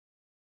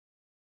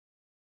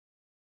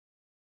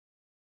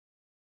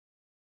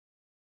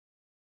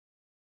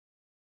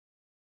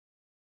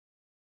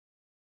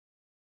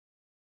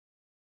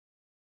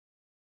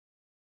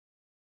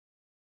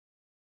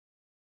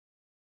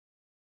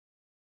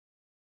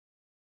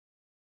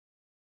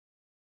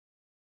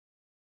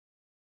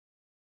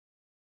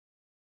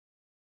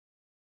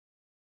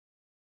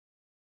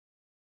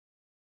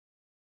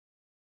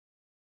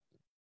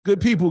Good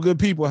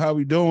people. How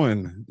we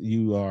doing?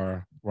 You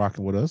are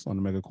rocking with us on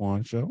the Mega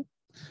Quan Show.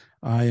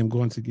 I am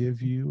going to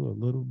give you a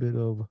little bit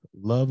of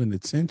love and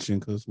attention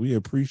because we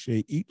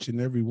appreciate each and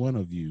every one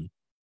of you.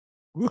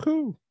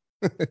 Woohoo!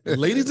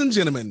 Ladies and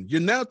gentlemen, you're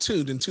now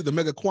tuned into the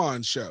Mega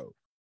Quan Show.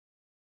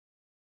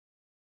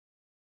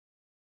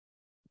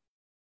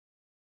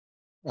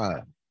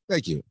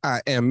 Thank you.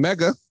 I am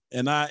Mega.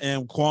 And I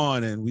am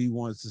Quan, and we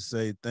want to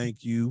say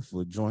thank you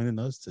for joining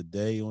us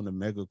today on the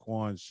Mega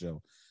Quan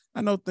Show. I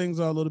know things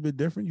are a little bit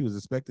different. You was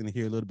expecting to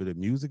hear a little bit of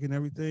music and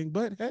everything,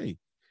 but hey,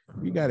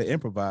 we got to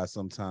improvise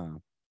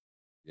sometime.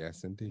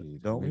 Yes,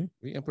 indeed. Don't we?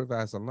 We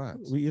improvise a lot.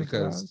 We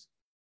because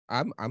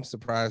I'm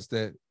surprised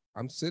that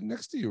I'm sitting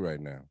next to you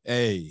right now.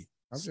 Hey,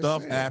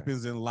 stuff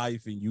happens in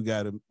life, and you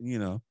got to, you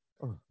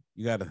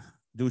got to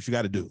do what you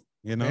got to do.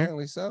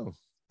 Apparently so.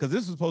 Because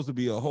this was supposed to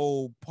be a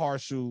whole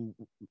partial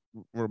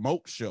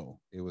remote show.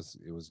 It was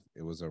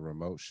a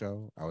remote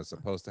show. I was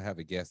supposed to have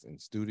a guest in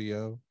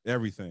studio.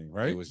 Everything,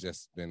 right? It was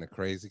just been a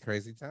crazy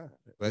time.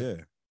 But yeah,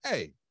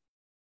 hey,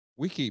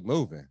 we keep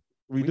moving.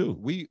 We do.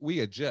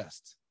 We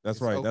adjust. That's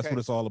right. Okay. That's what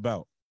it's all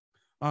about.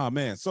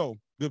 Man. So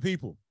good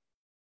people.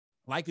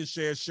 Like and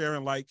share.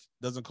 Sharing like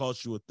doesn't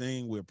cost you a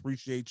thing. We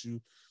appreciate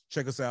you.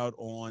 Check us out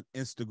on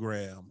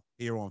Instagram,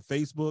 here on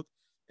Facebook,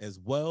 as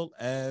well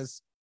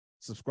as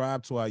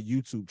subscribe to our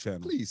YouTube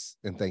channel. Please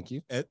and thank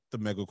you. At the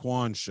Mega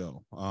Quan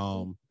Show.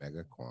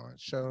 Mega Quan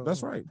Show.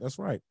 That's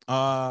right.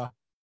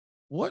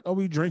 What are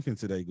we drinking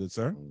today, good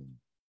sir?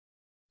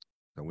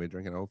 So we're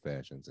drinking old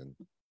fashions, and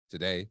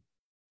today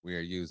we are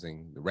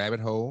using the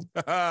rabbit hole.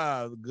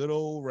 The good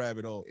old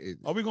rabbit hole.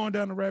 Are we going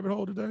down the rabbit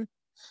hole today?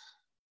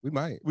 We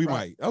might. We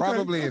might. Okay.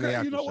 Probably in the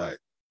after you know show. What?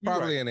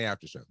 Probably in the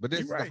after show. But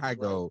this is the high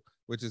gold,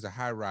 which is a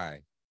high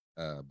rye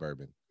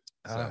bourbon.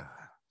 So,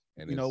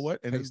 and you know what?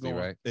 And tasty, it's going,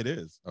 right? It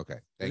is. Okay.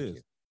 Thank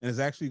you. And it's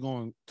actually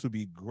going to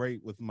be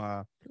great with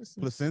my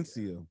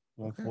Placencia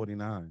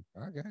 149.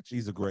 I got you.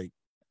 These are great.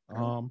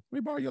 Let me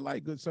borrow your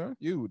light, good sir.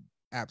 You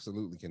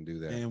absolutely can do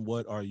that. And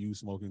what are you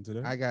smoking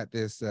today? I got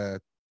this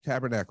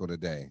Tabernacle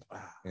today,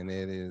 and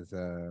it is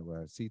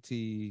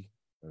CT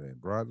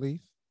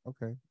broadleaf.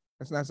 Okay,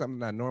 that's not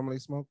something I normally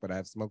smoke, but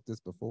I've smoked this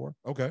before.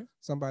 Okay,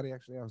 somebody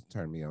actually else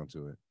turned me on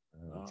to it.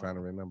 I'm trying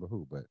to remember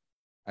who, but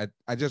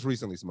I just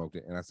recently smoked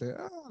it, and I said,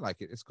 I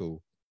like it. It's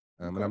cool.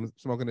 And I'm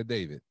smoking the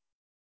David.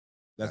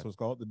 That's what's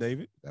called, the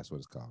David. That's what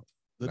it's called.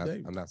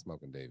 David. I'm not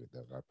smoking David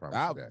though. I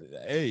promise you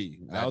that. Hey,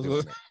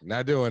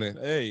 not doing it.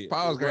 Hey,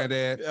 pause,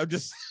 granddad. I'm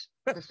just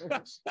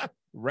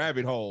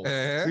rabbit hole. See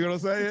what I'm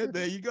saying?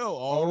 There you go.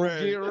 All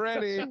right. Get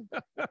ready.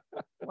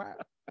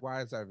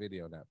 Why is our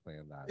video not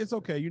playing live? It's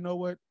okay. You know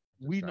what?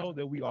 We know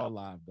that we are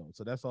live though,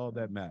 so that's all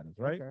that matters,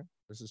 right? Okay.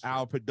 This is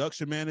our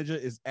production manager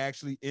is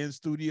actually in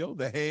studio.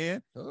 The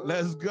hand. Ooh.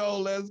 Let's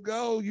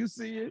go. You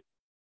see it?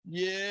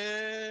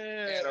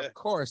 Yeah. And of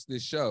course,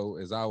 this show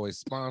is always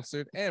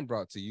sponsored and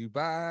brought to you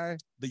by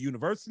the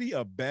University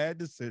of Bad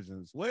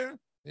Decisions. Where?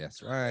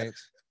 That's right.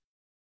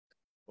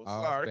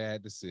 All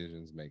bad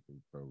decisions make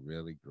for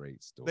really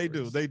great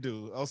stories. They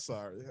do. Oh,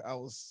 sorry. I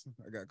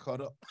got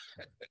caught up.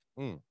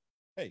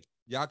 Hey,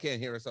 y'all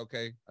can't hear us,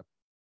 okay?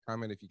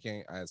 Comment if you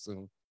can't. I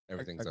assume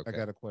everything's okay. I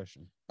got a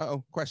question.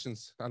 Uh-oh,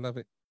 questions. I love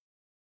it.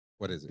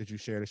 What is it? Did you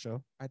share the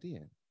show? I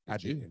did.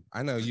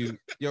 I know you.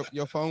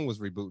 Your phone was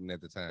rebooting at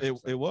the time. It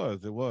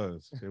was.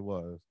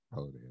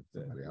 Oh, there.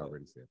 Somebody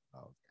already said.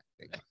 Oh,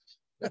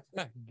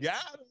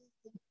 got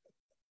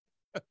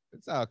it.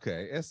 It's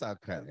okay. It's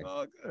okay. It's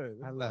all good.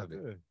 I love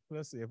it.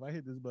 Let's see. If I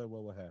hit this button,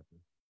 what will happen?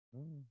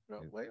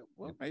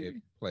 Maybe it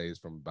plays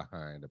from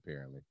behind.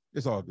 Apparently,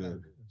 it's all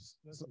good.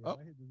 We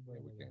can't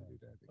do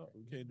that.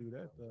 We can't do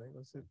that though.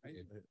 Let's hit.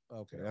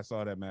 Okay, that's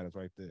all that matters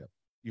right there.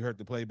 You heard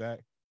the playback,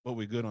 but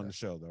we're good on the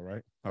show though,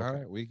 right? Okay. All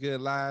right, we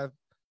good live.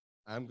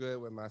 I'm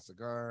good with my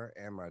cigar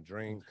and my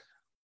drink.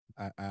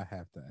 I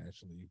have to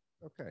actually.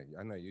 Okay,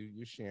 I know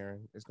you're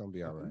sharing. It's gonna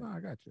be all right. No, I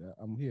got you.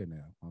 I'm here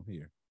now. I'm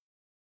here.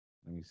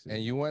 Let me see.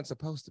 And you weren't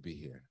supposed to be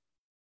here.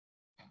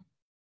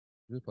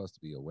 You're supposed to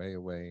be away.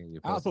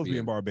 I was supposed to be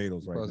in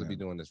Barbados right now. Supposed to be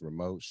doing this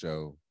remote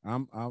show.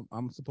 I'm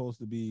supposed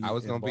to be. I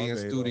was gonna be in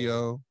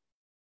studio.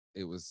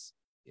 It was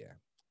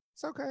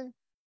It's okay.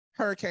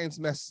 Hurricanes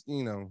mess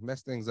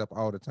things up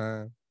all the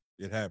time.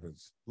 It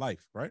happens.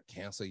 Life, right?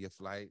 Cancel your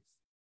flights.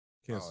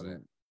 Cancel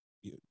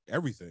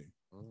everything.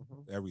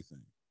 Mm-hmm.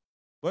 Everything.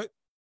 But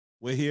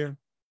we're here.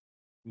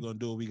 We're gonna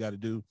do what we got to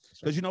do.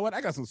 Because you know what?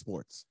 I got some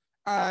sports.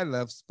 I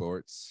love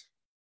sports.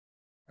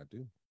 I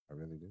do. I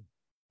really do.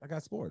 I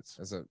got sports.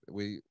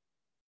 We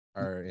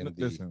are in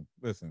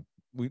Listen.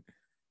 We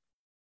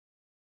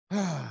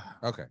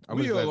okay.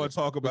 We are going to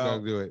talk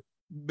about do it.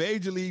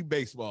 Major League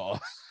Baseball.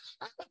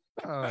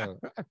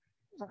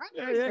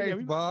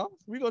 Baseball.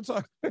 We're going to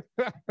talk.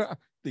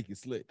 Think you're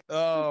slick.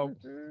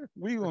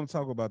 We're going to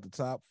talk about the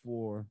top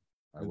four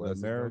in the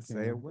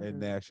American and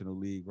National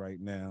League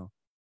right now.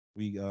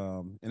 We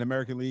in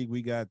American League,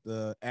 we got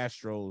the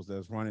Astros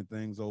that's running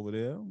things over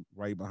there.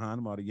 Right behind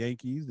them are the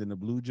Yankees, then the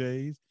Blue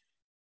Jays.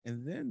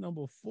 And then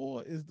number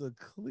 4 is the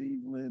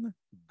Cleveland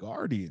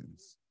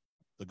Guardians.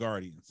 The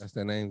Guardians. That's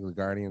their name, the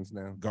Guardians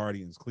now?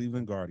 Guardians,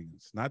 Cleveland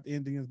Guardians. Not the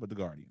Indians, but the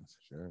Guardians.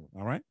 Sure.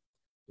 All right.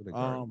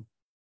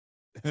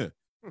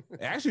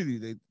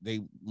 Actually, they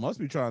must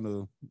be trying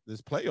to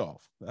this playoff.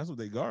 That's what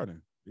they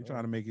guarding. They're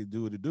trying to make it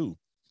do what it do.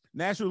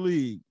 National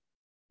League,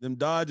 them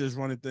Dodgers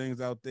running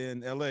things out there in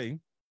LA.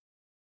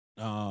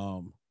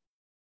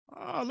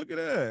 Look at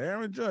that.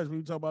 Aaron Judge. When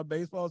we talk about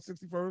baseball,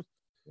 61st.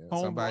 Yeah,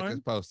 somebody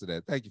just posted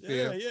that. Thank you,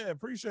 Phil. Yeah,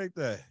 appreciate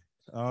that.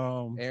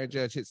 Aaron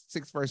Judge hits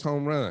 61st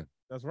home run.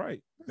 That's right.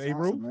 Babe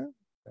Ruth.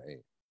 Hey,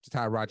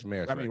 Ty Roger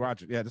Maris.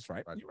 Roger. Yeah, that's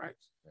right. You're right.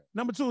 Yeah.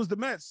 Number 2 is the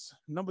Mets.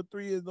 Number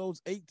 3 is those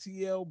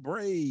ATL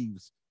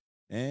Braves.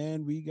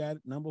 And we got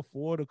number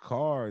 4, the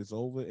Cards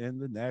over in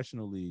the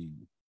National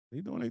League.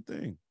 They doing their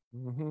thing.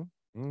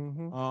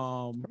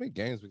 How many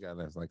games we got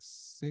left? Like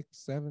 6,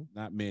 7?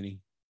 Not many.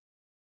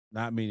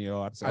 Not many at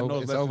all. It's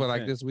over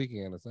like this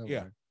weekend or something.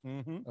 Yeah.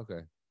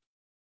 Okay.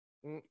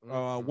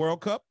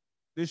 World Cup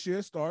this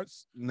year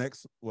starts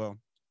next. Well,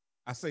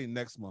 I say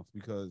next month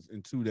because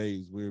in 2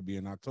 days we'll be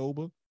in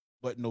October.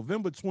 But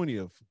November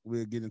 20th,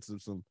 we'll get into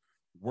some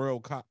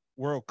World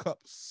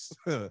Cups.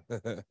 You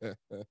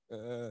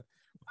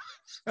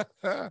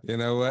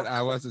know what?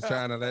 I wasn't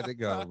trying to let it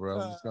go,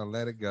 bro. I'm just gonna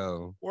let it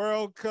go.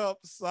 World Cup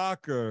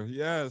soccer.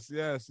 Yes.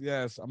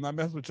 I'm not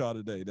messing with y'all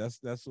today. That's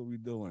what we're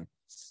doing.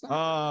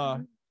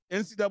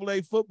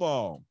 NCAA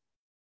football.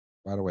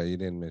 By the way, you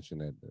didn't mention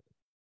that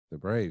the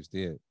Braves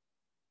did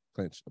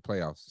clinch a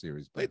playoff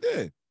series. They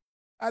did.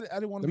 I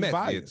didn't want to be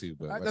biased. Too,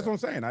 but that's what I'm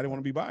saying. I didn't want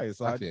to be biased.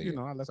 So I left it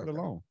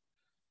alone.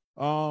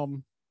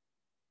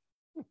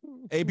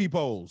 AP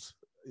polls.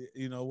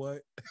 You know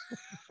what?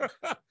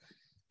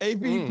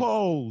 AP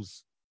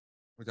polls.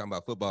 We're talking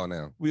about football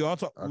now. We are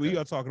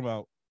talking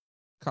about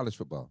college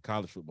football.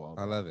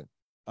 I love it.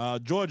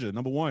 Georgia,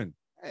 number 1.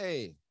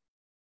 Hey.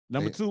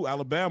 Number 2,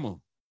 Alabama.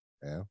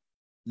 Yeah.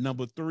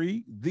 Number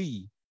 3,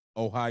 the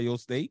Ohio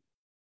State.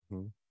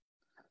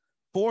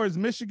 4 is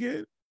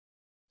Michigan.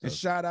 And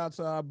shout out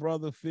to our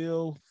brother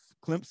Phil.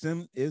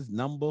 Clemson is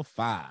number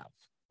 5.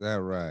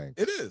 That right.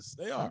 It is.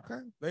 They are.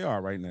 Okay. They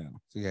are right now.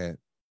 So you got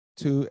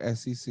 2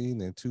 SEC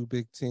and then 2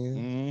 Big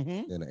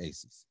Ten, then an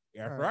ACC.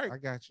 That's right. I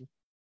got you.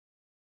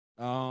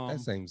 That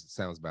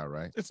sounds about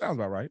right. It sounds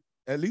about right.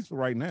 At least for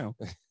right now.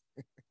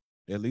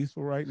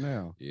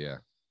 Yeah.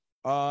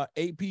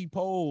 AP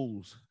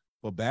polls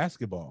for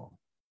basketball.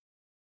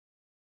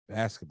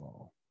 Are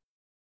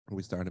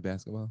we starting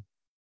basketball?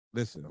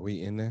 Listen. Are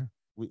we in there?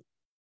 We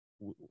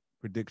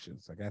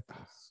predictions. I got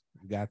this.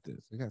 We got this.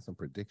 We got some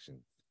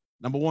predictions.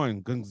 Number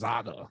 1,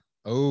 Gonzaga.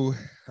 Oh,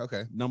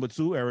 okay. Number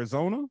 2,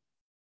 Arizona.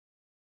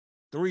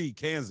 3,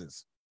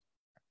 Kansas.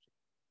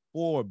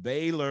 4,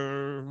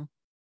 Baylor.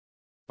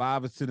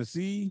 5 is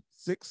Tennessee.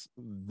 6,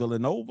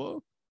 Villanova.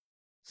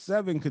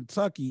 7,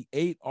 Kentucky.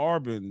 8,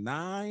 Auburn.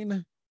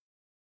 9,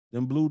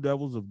 them Blue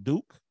Devils of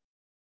Duke.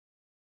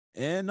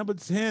 And number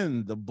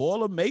 10, the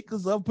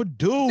Boilermakers of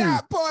Purdue.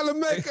 Yeah,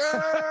 Boilermakers!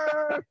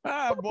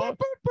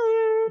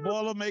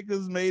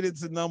 Boilermakers made it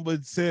to number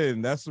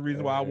 10. That's the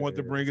reason why I wanted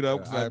to bring it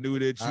up, because I knew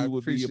that you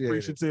would be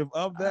appreciative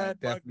of that.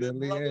 I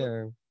definitely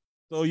am.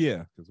 So,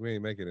 yeah. Because we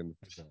ain't making it in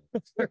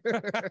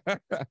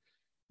the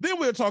Then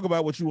we'll talk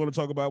about what you want to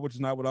talk about, which is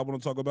not what I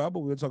want to talk about,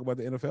 but we'll talk about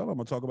the NFL. I'm going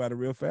to talk about it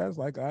real fast,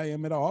 like I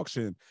am at an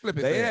auction. The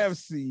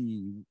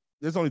AFC,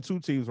 there's only 2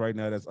 teams right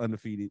now that's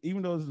undefeated,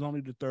 even though this is only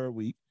the 3rd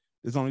week.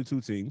 There's only 2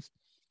 teams.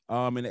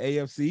 In the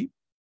AFC,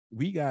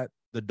 we got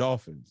the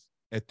Dolphins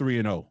at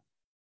 3-0.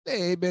 They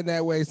ain't been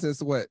that way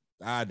since what?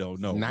 I don't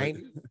know.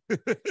 90?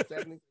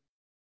 70?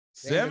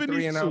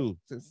 72.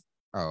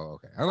 Oh,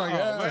 okay. I'm like,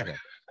 okay.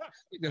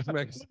 He just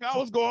making. I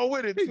was going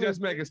with it. He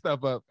just making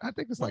stuff up. I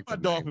think it's like my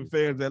Dolphin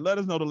fans that let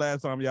us know the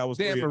last time y'all was.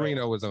 Dan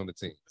Marino was on the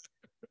team.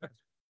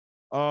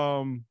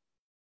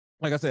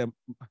 Like I said,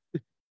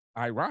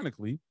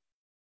 ironically,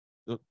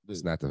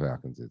 it's not the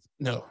Falcons. It's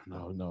no.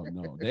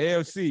 The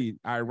AFC,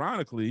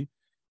 ironically,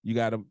 you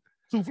got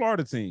 2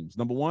 Florida teams.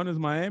 Number 1 is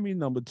Miami.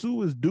 Number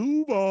 2 is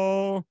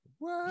Duval.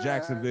 What?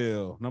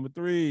 Jacksonville. Number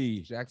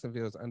 3.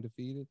 Jacksonville's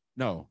undefeated?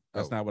 No,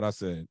 that's not what I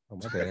said. Oh,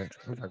 my bad.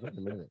 I was like, wait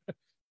a minute.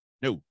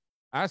 No,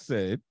 I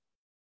said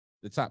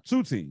the top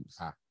 2 teams.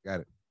 Got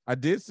it. I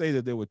did say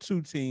that there were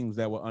 2 teams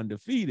that were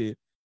undefeated,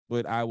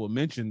 but I will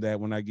mention that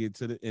when I get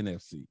to the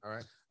NFC. All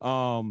right.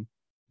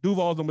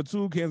 Duval's number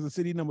 2, Kansas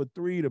City number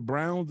 3, the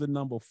Browns are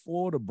number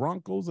 4, the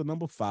Broncos are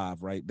number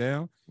 5 right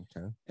now.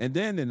 Okay. And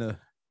then in the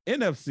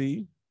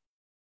NFC,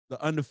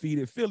 the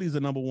undefeated Phillies are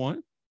number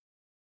 1.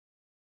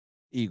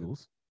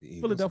 Eagles.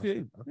 Philadelphia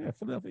Eagles. Okay. Yeah,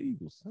 Philadelphia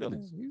Eagles.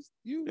 Phillies.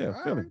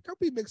 Philly. Don't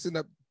be mixing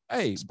up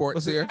sports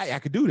listen, here. I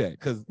could do that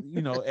because,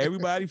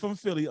 everybody from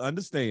Philly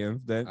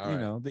understands that,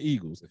 the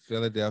Eagles. The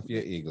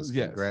Philadelphia Eagles.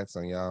 Yes. Congrats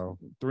on y'all.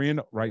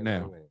 3-0 right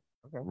now.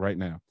 Okay. Right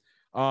now.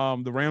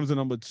 The Rams are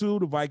number 2,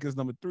 the Vikings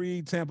number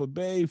 3, Tampa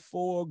Bay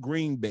 4,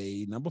 Green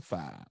Bay number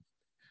 5.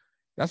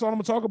 That's all I'm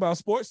gonna talk about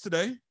sports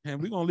today, and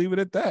we're gonna leave it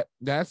at that.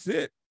 That's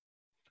it.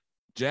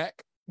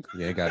 Jack.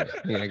 He ain't got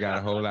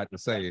a whole lot to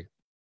say.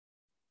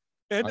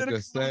 And then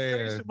just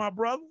saying, my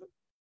brother.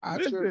 I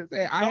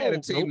had a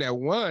team that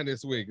won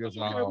this week. That's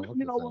all.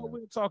 You know what?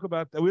 We'll talk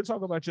about that. We'll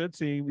talk about your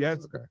team.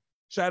 Yes. Okay.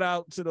 Shout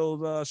out to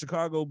those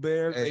Chicago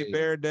Bears. Hey. They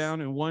bared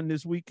down and won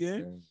this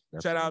weekend.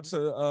 Shout out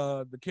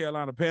to the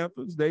Carolina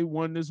Panthers. They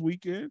won this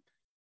weekend.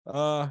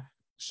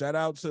 Shout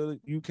out to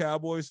you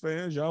Cowboys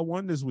fans. Y'all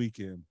won this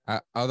weekend.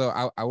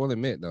 Although I will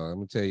admit, though, I'm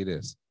going to tell you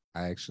this.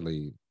 I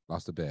actually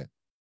lost a bet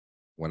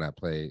when I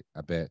played.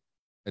 I bet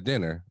a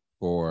dinner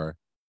for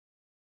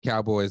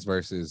Cowboys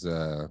versus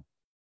no.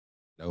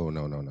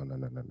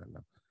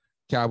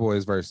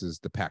 Cowboys versus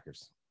the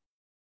Packers.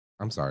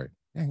 I'm sorry.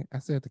 Dang, I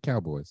said the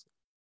Cowboys.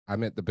 I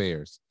meant the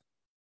Bears.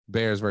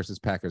 Bears versus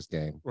Packers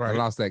game. Right. I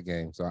lost that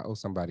game, so I owe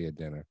somebody a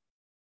dinner.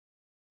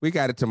 We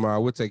got it tomorrow.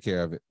 We'll take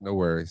care of it. No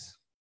worries.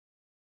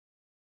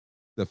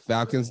 The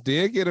Falcons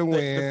did get a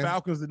win. The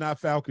Falcons did not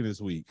falcon this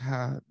week.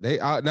 They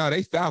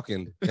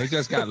falconed. They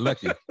just got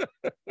lucky.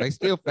 They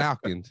still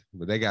falconed,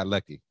 but they got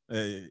lucky.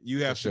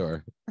 You have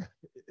sure.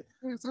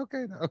 It's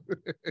okay though.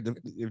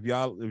 If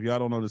y'all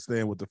don't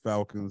understand what the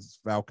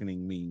falconing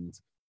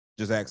means,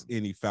 just ask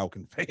any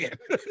Falcon fan.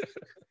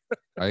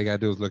 All you gotta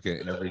do is look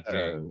at every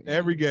game.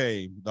 Every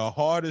game. The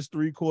hardest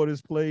 3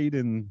 quarters played,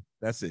 and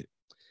that's it.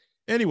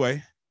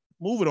 Anyway,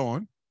 moving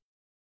on.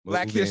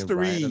 Black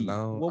history.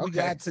 What we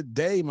got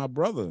today, my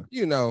brother?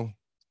 You know,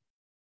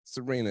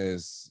 Serena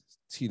is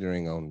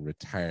teetering on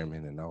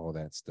retirement and all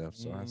that stuff.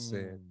 So I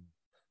said,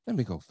 let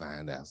me go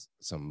find out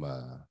some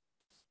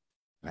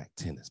black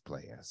tennis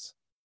players.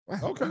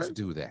 Okay. Let's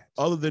do that.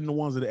 Other than the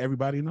ones that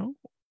everybody know?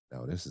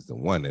 No, this is the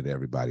one that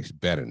everybody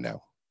should better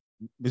know.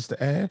 Mr.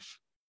 Ash?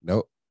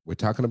 Nope. We're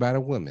talking about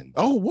a woman.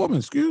 Oh, woman.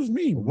 Excuse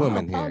me.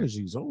 Woman here.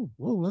 Apologies. Oh,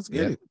 well, let's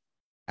get it.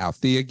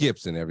 Althea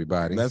Gibson,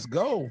 everybody. Let's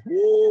go.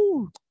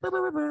 Woo.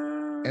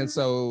 And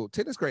so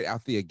tennis great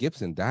Althea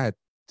Gibson died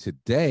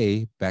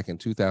today back in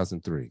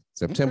 2003,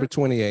 September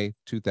 28th,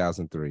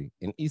 2003,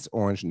 in East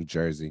Orange, New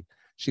Jersey.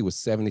 She was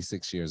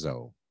 76 years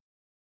old.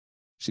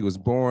 She was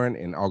born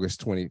on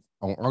August 25th,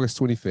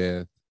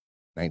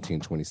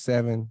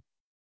 1927,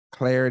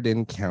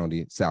 Clarendon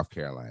County, South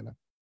Carolina.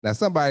 Now,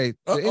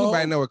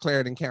 anybody know what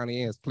Clarendon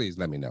County is? Please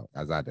let me know,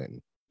 as I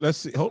didn't. Let's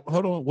see. Hold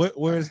on.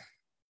 Where's?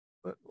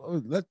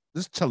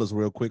 Let's tell us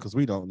real quick because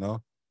we don't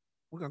know.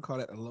 We're gonna call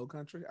that a low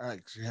country. I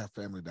actually have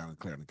family down in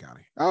Clarendon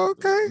County.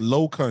 Okay.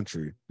 Low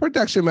country.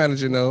 Production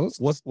manager knows.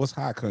 What's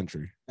high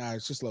country? Nah,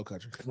 it's just low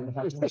country. You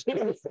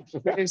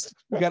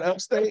got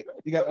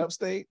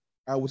upstate.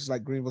 Which is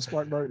like Greenville,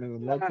 Spartanburg,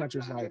 and the low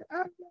country is like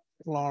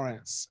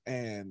Florence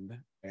and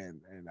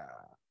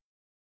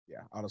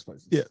all those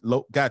places. Yeah,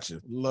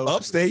 gotcha. Low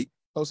upstate,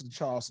 close to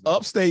Charleston.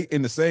 Upstate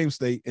in the same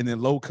state, and then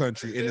low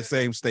country in the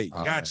same state.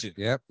 Gotcha.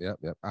 Right.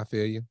 Yep. I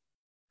feel you.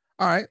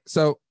 All right.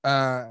 So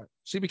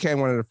she became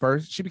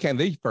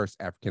the first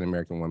African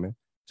American woman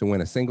to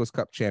win a singles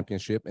cup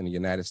championship in the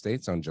United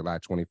States on July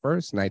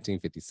 21st,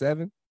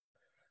 1957,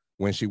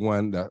 when she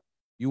won the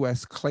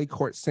U.S. clay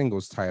court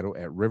singles title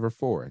at River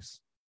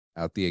Forest.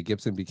 Althea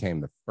Gibson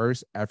became the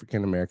first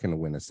African American to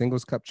win a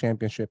singles cup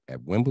championship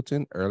at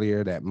Wimbledon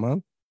earlier that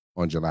month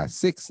on July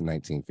 6,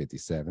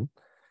 1957,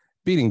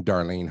 beating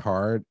Darlene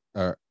Hard,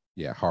 6-3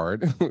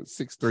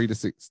 to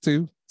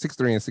 6-2,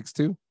 6-3 and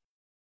 6-2.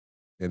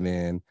 And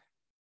then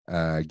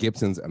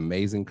Gibson's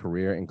amazing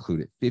career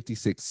included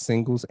 56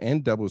 singles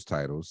and doubles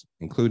titles,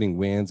 including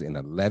wins in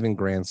 11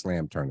 Grand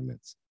Slam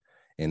tournaments.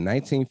 In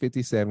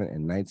 1957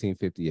 and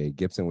 1958,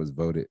 Gibson was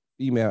voted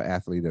Female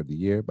Athlete of the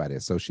Year by the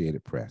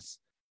Associated Press.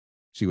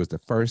 She was the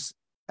first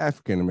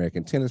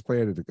African-American tennis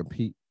player to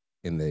compete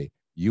in the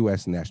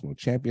U.S. National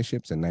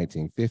Championships in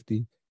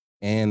 1950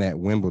 and at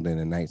Wimbledon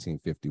in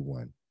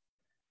 1951.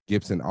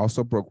 Gibson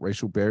also broke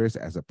racial barriers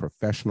as a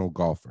professional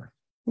golfer.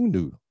 Who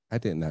knew? I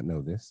did not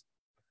know this.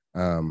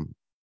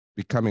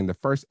 Becoming the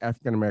first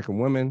African-American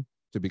woman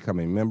to become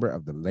a member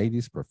of the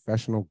Ladies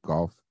Professional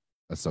Golf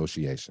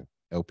Association,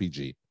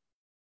 LPG.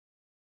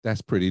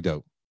 That's pretty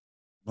dope.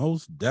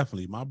 Most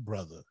definitely, my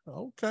brother.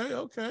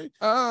 Okay.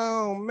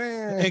 Oh,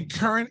 man. And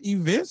current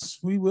events,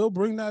 we will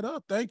bring that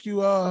up. Thank you,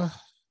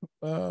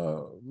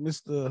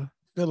 Mr.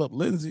 Philip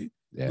Lindsay.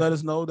 Yeah. Let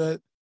us know that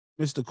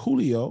Mr.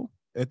 Coolio,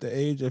 at the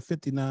age of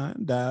 59,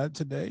 died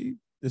today.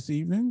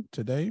 Man,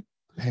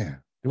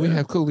 do we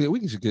have Coolio?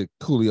 We should get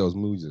Coolio's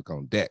music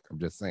on deck. I'm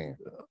just saying.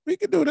 We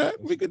could do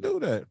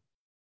that.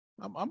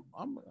 I'm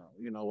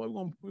you know what,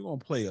 we're gonna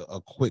play a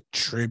quick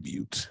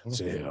tribute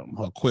to him,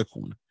 a quick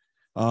one.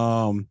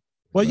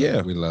 But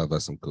we love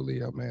us some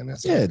Coolio, man.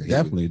 That's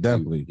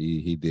definitely.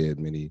 He did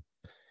many.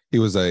 He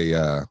was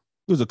a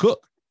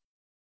cook.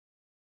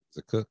 He's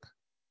a cook.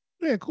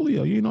 Yeah,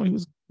 Coolio. You know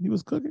he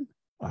was cooking.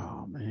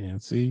 Oh man,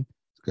 see,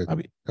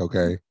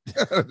 okay.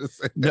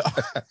 No,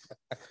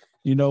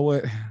 you know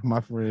what? My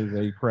friends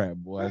ain't crap,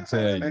 boy. I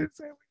tell you,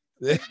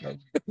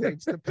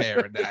 it's the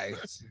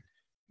paradise.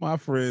 My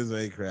friends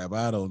ain't crap.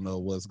 I don't know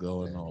what's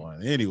going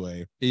on.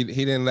 Anyway, he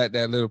didn't let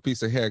that little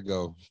piece of hair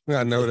go.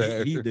 I know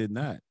that he did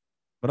not.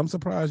 But I'm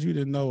surprised you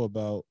didn't know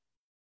about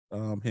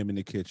him in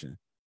the kitchen.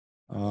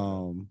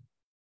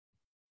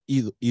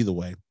 Either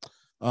way,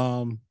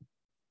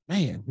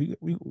 man,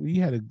 we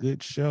had a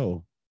good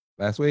show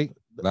Last week?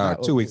 No,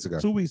 2 weeks ago.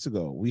 2 weeks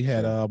ago, we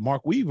had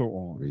Mark Weaver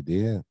on. We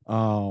did.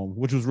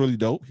 Which was really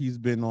dope. He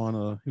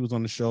was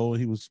on the show.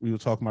 We were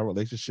talking about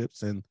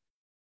relationships and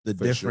the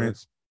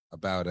difference. Sure.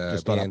 About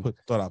just thought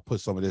I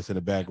put some of this in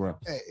the background.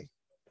 Hey.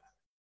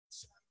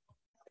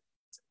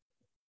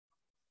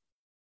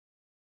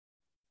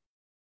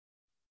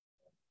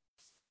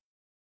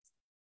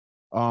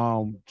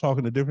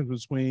 Talking the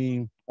difference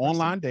between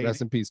online dating.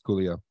 Rest in peace,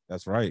 Coolio.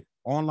 That's right.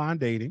 Online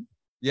dating.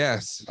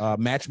 Yes.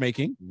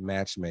 Matchmaking.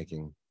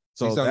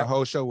 So he's on the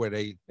whole show where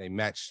they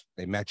match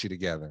you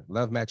together.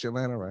 Love Match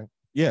Atlanta, right?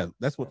 Yeah,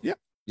 that's what. Yep.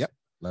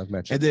 Love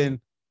Match. And then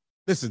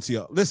listen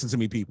to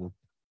me, people.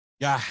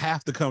 Y'all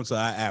have to come to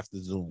our after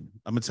Zoom.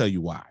 I'm gonna tell you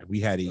why. We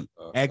had a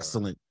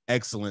excellent.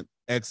 It's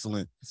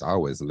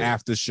always lit.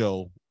 After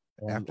show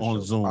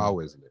on Zoom.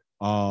 Always lit.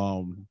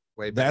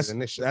 Way better than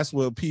this show. That's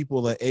where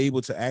people are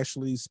able to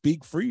actually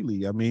speak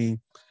freely. I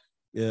mean,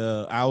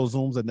 our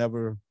Zooms are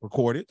never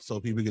recorded, so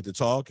people get to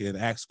talk and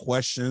ask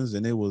questions,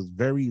 and it was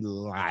very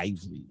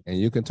lively. And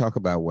you can talk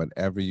about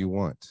whatever you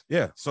want.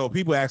 Yeah, so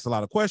people asked a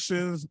lot of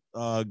questions,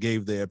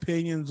 gave their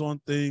opinions on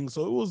things,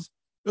 so it was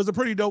a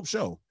pretty dope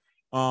show.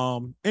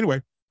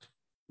 Anyway,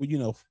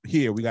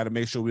 here we got to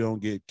make sure we don't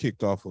get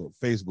kicked off of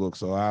Facebook,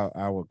 so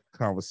our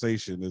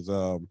conversation is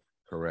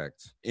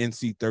correct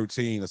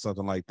NC-13 or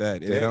something like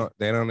that.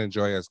 They don't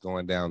enjoy us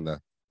going down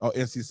the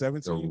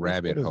NC-17, the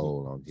rabbit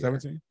hole on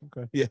 17.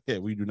 Okay, yeah,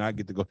 we do not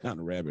get to go down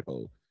the rabbit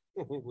hole.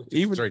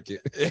 Even drink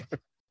it.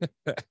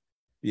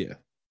 Yeah,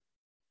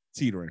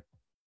 teetering.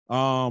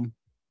 So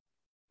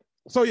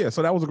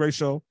that was a great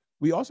show.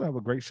 We also have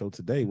a great show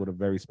today with a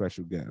very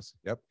special guest.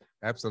 Yep,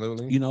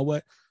 absolutely. You know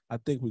what? I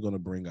think we're gonna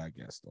bring our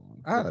guest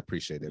on. I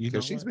appreciate it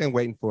because she's been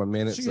waiting for a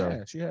minute.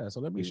 She has. So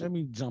let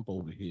me jump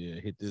over here,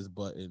 hit this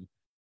button,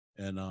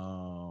 and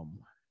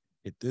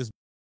hit this.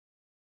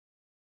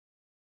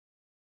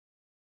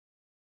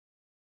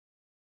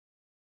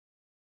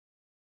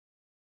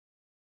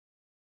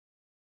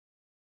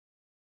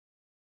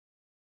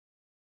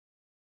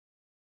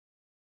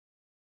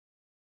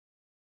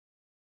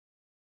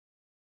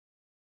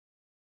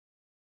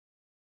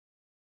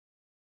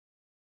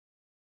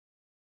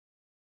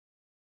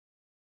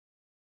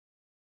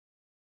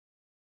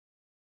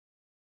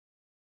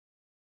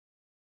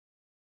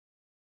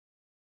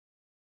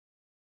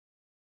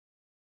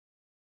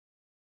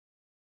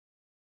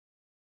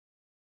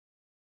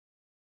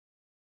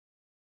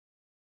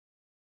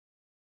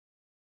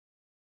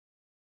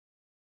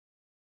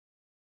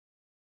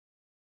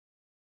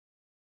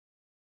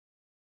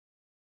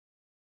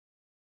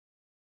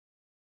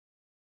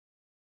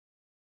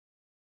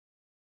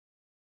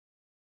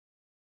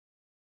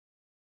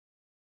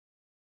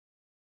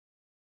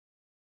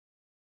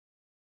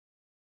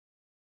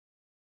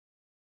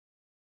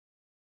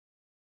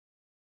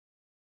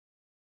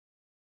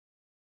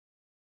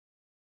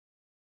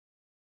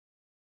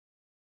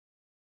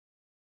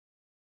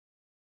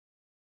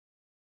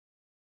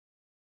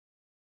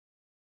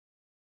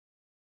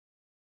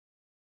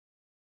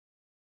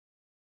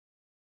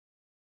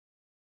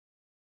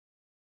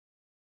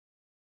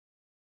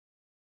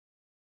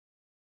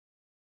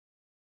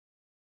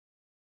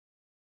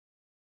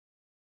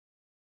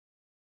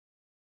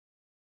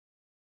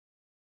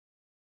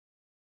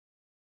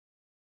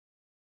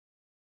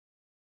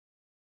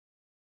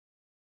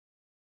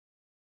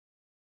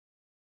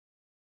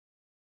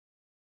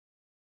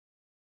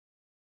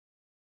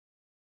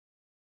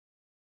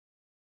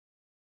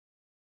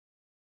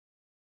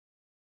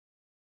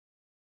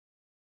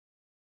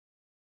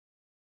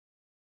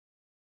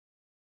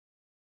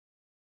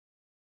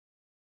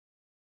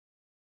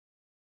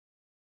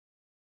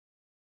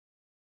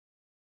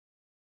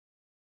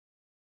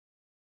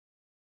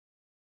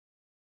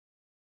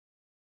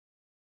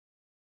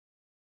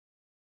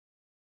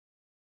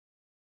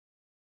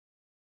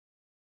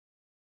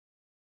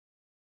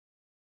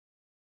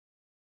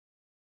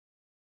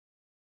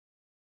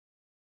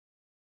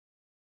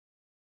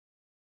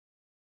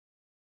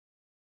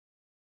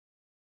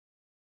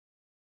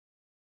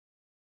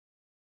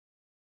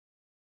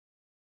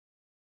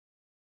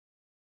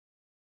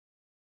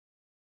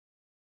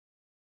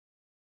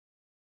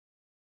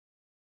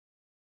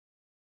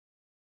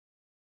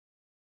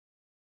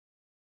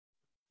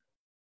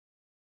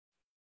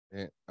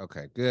 Yeah,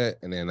 okay, good.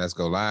 And then let's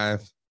go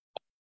live.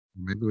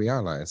 Maybe we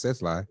are live. It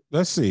says live.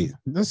 Let's see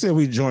if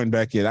we join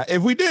back in.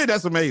 If we did,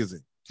 that's amazing.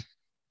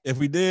 Hey,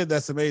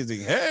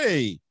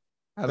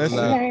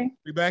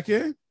 we back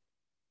in.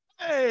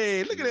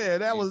 Hey, look at that.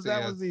 That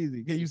was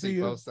easy. Can you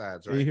see both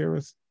sides? Right? Can you hear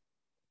us?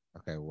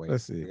 Okay, wait.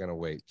 Let's see. We're gonna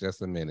wait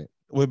just a minute.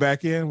 We're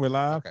back in. We're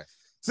live. Okay.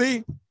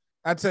 See,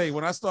 I tell you,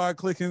 when I start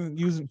clicking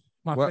using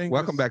my fingers.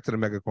 Welcome back to the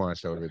Mega Quan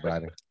Show,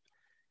 everybody.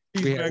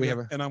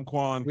 And I'm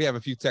Quan. We have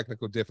a few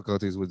technical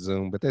difficulties with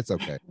Zoom, but that's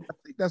okay. I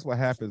think that's what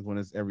happens when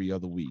it's every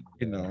other week.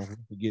 You know,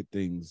 we get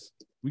things.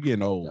 We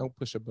getting old. Don't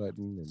push a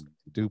button, and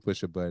do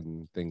push a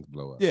button, things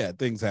blow up. Yeah,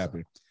 things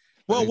happen.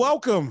 Well,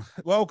 welcome.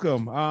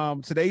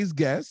 Today's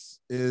guest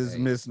is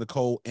Miss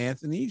Nicole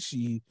Anthony.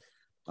 She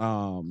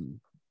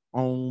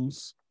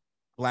owns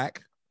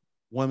Black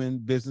women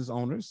business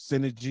owners,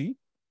 Synergy,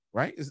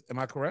 right? Am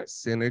I correct?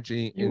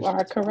 Synergy. You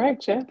are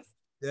correct, yes.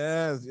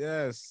 Yes,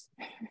 yes.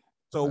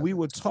 So we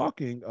were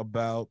talking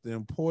about the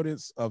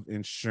importance of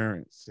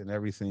insurance and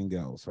everything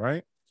else,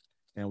 right?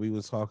 And we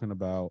was talking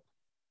about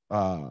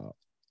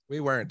we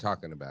weren't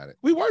talking about it.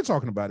 We were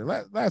talking about it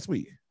last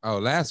week. Oh,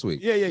 last week.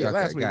 Yeah. Okay,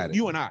 last week. Got it.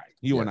 You and I.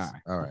 And I.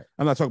 All right.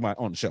 I'm not talking about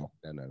on the show.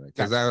 No.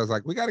 Because I was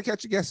like, we got to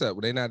catch a guest up.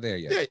 But they're not there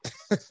yet.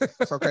 Yeah.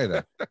 It's okay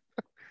though.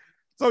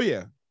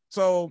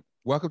 So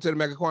welcome to the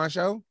Mega Quan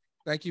Show.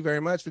 Thank you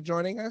very much for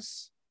joining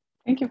us.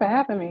 Thank you for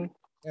having me.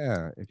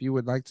 Yeah. If you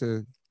would like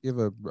to give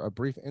a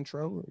brief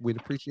intro, we'd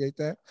appreciate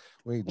that.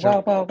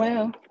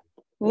 Well.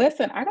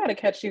 Listen, I got to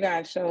catch you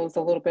guys' shows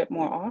a little bit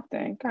more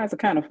often. You guys are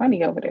kind of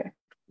funny over there.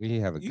 We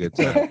have a good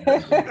time.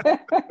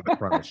 I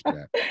promise you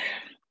that.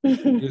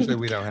 Usually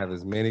we don't have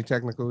as many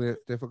technical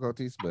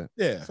difficulties, but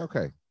yeah, it's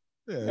okay.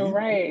 Yeah,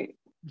 right.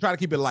 Try to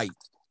keep it light.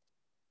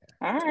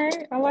 All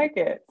right, I like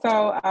it.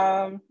 So,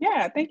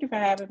 thank you for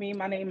having me.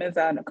 My name is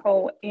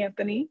Nicole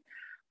Anthony.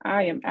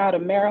 I am out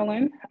of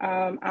Maryland.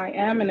 I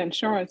am an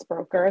insurance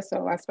broker,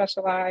 so I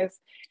specialize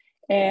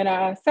in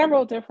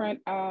several different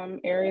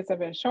areas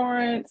of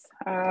insurance: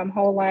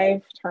 whole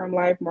life, term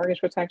life, mortgage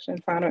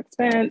protection, final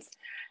expense,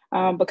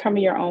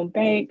 becoming your own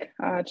bank,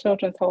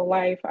 children's whole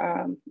life,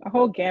 a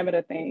whole gamut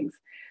of things.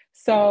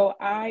 So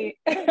I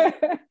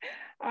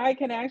I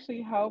can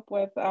actually help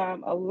with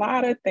a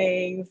lot of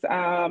things,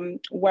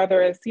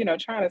 whether it's,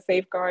 trying to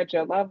safeguard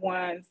your loved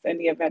ones in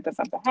the event that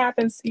something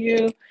happens to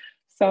you.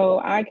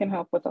 So I can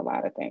help with a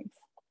lot of things.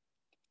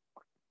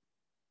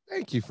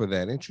 Thank you for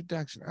that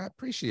introduction. I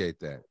appreciate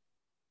that.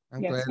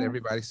 I'm glad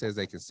everybody says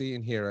they can see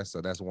and hear us, so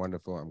that's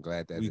wonderful. I'm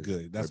glad that we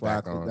good. That's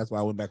why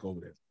I went back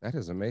over there. That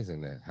is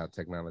amazing how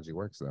technology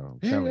works, though.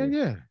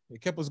 Yeah.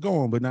 It kept us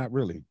going, but not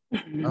really.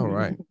 All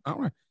right.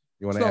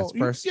 You want to ask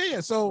first? Yeah.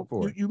 So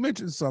you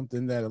mentioned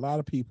something that a lot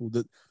of people,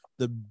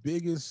 the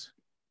biggest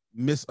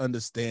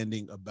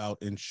misunderstanding about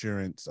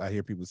insurance, I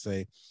hear people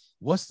say,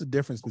 what's the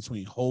difference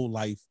between whole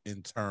life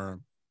and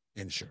term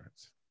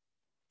insurance?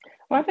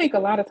 Well, I think a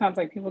lot of times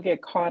people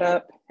get caught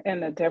up in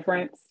the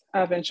difference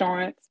of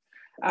insurance.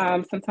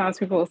 Sometimes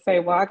people will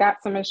say, well, I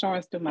got some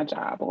insurance to do my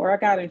job, or I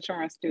got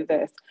insurance to do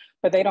this,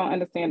 but they don't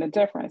understand the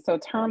difference. So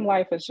term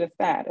life is just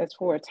that. It's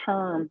for a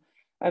term,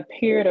 a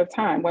period of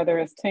time, whether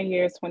it's 10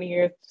 years, 20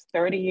 years,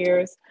 30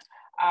 years.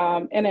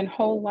 And then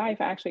whole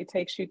life actually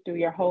takes you through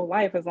your whole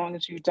life, as long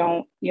as you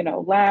don't,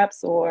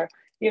 lapse or,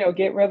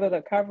 get rid of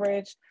the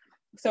coverage.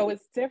 So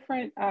it's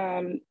different,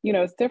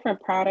 it's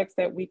different products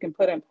that we can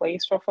put in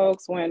place for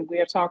folks when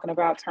we're talking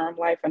about term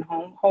life and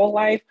whole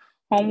life.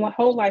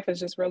 Whole life is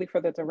just really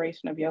for the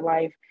duration of your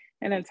life.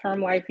 And in term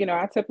life,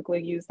 I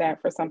typically use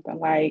that for something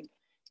like,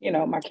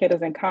 my kid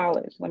is in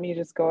college. Let me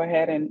just go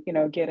ahead and,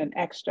 get an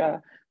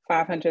extra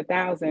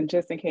 $500,000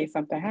 just in case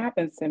something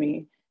happens to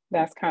me.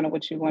 That's kind of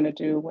what you want to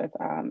do with,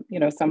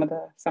 some of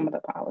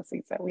the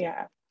policies that we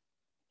have.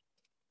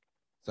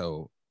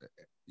 So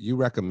you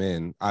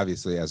recommend,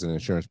 obviously, as an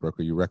insurance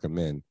broker, you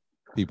recommend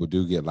people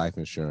do get life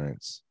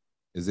insurance.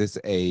 Is this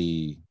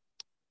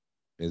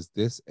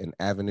an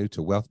avenue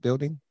to wealth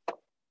building?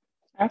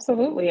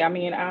 Absolutely. I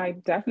mean, I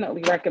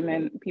definitely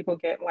recommend people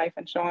get life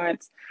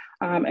insurance.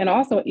 And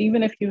also,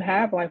 even if you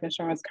have life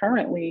insurance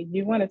currently,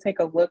 you want to take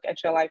a look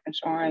at your life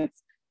insurance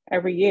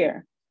every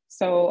year.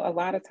 So a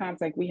lot of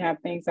times, we have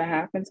things that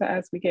happen to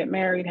us. We get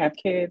married, have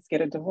kids,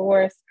 get a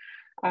divorce.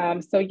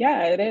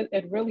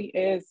 It really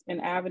is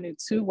an avenue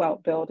to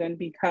wealth building,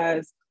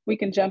 because we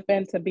can jump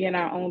into being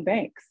our own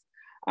banks.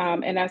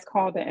 And that's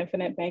called the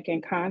infinite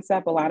banking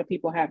concept. A lot of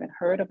people haven't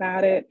heard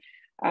about it.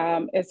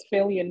 It's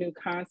fairly a new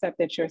concept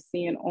that you're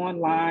seeing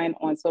online,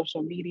 on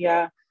social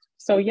media.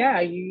 So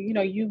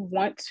you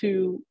want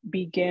to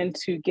begin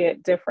to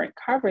get different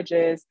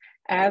coverages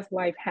as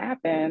life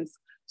happens,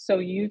 so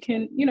you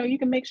can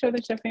make sure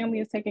that your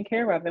family is taken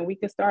care of, and we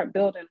can start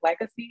building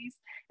legacies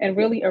and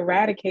really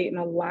eradicating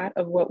a lot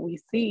of what we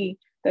see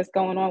that's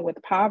going on with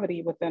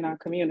poverty within our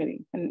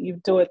community. And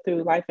you do it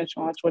through life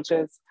insurance, which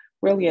is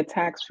really a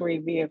tax-free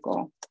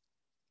vehicle.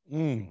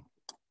 All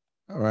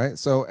right.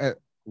 So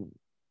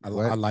I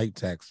like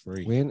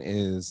tax-free. When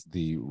is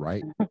the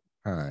right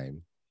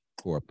time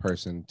for a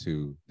person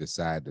to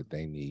decide that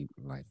they need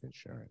life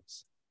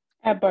insurance?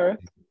 At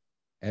birth.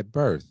 At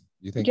birth.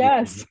 You think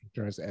yes.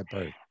 Insurance at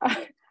birth?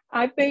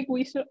 I think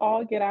we should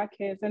all get our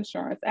kids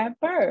insurance at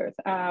birth.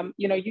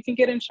 You can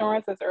get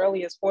insurance as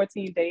early as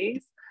 14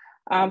 days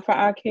for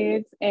our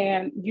kids,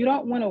 and you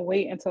don't want to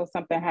wait until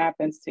something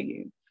happens to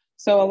you.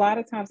 So a lot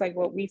of times,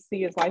 what we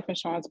see as life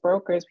insurance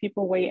brokers,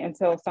 people wait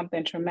until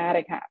something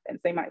traumatic happens.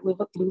 They might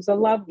lose a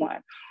loved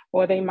one,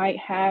 or they might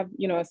have,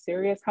 a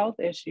serious health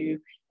issue,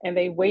 and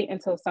they wait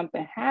until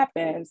something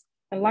happens.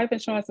 And life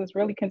insurance is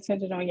really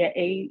contingent on your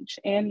age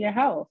and your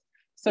health.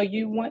 So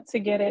you want to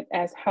get it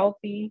as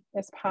healthy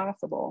as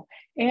possible.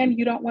 And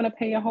you don't want to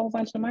pay a whole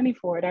bunch of money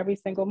for it every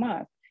single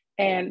month.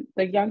 And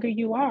the younger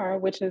you are,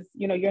 which is,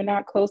 you're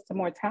not close to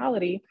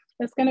mortality,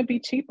 it's going to be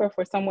cheaper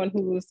for someone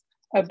who's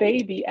a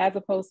baby as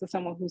opposed to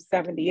someone who's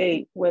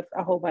 78 with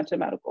a whole bunch of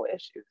medical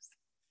issues.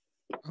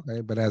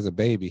 Okay, but as a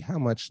baby, how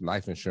much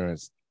life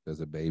insurance does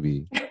a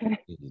baby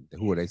need?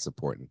 Who are they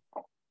supporting?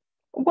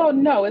 Well,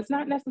 no, it's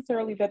not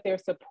necessarily that they're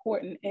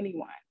supporting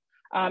anyone.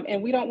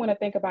 And we don't want to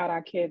think about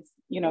our kids,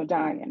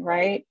 dying,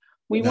 right?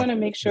 We want to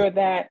make sure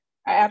that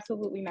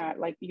absolutely not.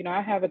 Like,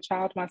 I have a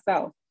child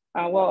myself.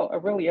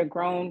 Really a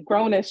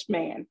grownish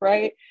man,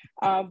 right?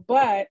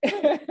 But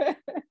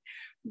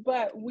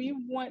but we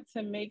want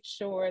to make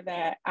sure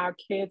that our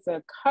kids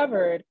are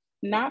covered,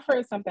 not for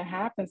if something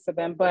happens to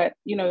them, but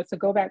to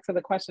go back to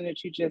the question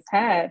that you just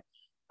had,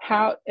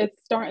 how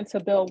it's starting to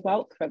build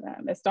wealth for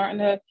them. It's starting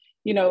to,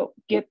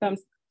 get them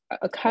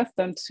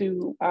accustomed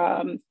to,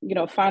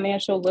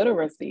 financial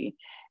literacy.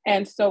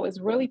 And so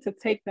it's really to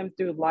take them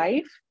through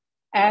life.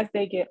 As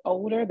they get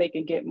older, they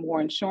can get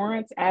more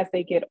insurance. As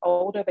they get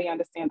older, they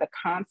understand the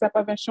concept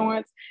of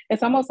insurance.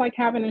 It's almost like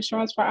having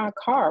insurance for our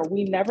car.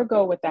 We never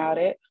go without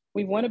it.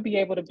 We want to be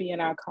able to be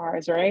in our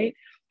cars, right?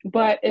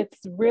 But it's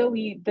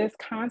really, this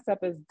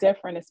concept is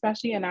different,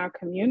 especially in our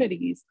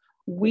communities.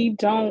 We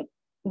don't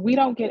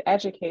get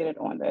educated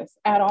on this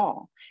at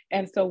all.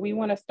 And so we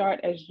want to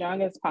start as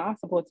young as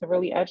possible to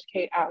really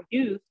educate our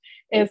youth.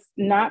 It's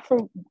not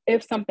for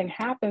if something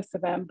happens to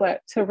them,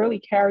 but to really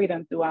carry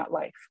them throughout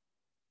life.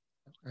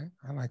 Okay,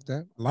 I like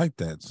that. Like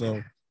that.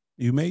 So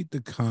you made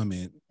the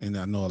comment, and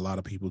I know a lot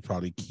of people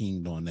probably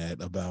keened on that,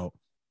 about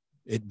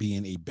it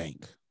being a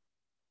bank,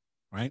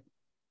 right?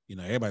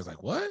 Everybody's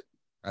like, what?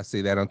 I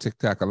see that on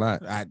TikTok a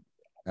lot.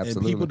 Absolutely.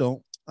 And people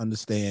don't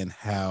understand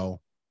how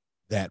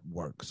that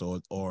works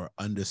or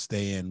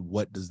understand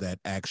what does that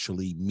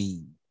actually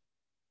mean.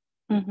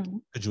 Mm-hmm.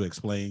 Could you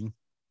explain?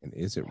 And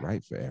is it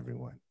right for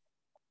everyone?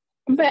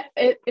 But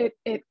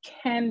it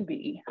can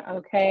be,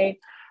 okay.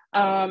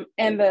 And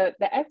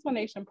the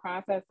explanation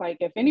process, like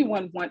if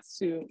anyone wants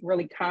to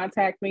really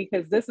contact me,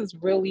 because this is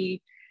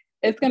really,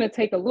 it's going to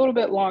take a little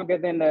bit longer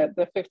than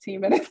the 15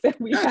 minutes that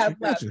we have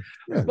left.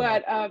 Yeah.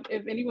 But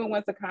if anyone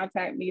wants to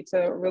contact me to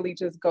really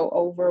just go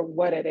over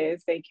what it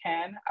is, they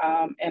can.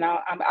 And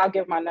I'll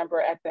give my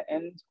number at the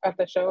end of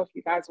the show if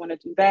you guys want to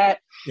do that.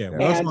 Yeah.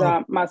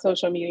 And my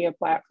social media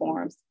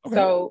platforms. Okay.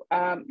 So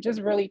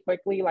just really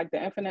quickly, like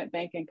the infinite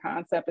banking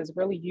concept is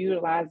really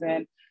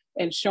utilizing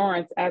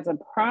insurance as a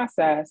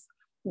process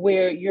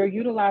where you're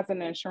utilizing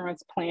the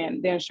insurance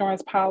plan, the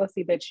insurance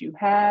policy that you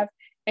have,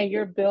 and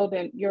you're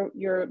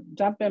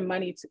dumping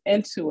money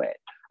into it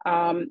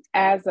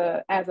as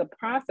a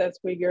process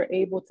where you're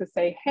able to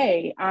say,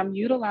 hey, I'm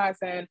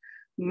utilizing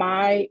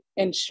my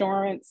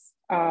insurance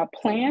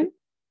plan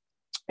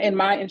and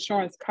my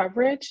insurance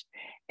coverage,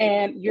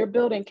 and you're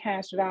building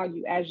cash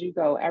value as you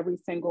go every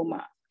single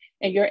month.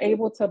 And you're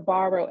able to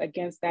borrow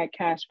against that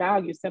cash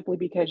value simply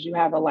because you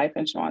have a life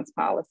insurance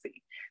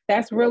policy.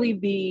 That's really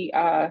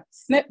the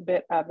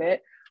snippet of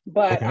it.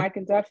 But okay. I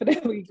can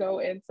definitely go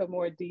into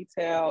more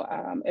detail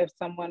if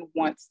someone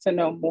wants to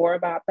know more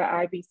about the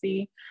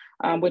IBC,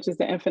 which is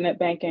the infinite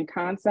banking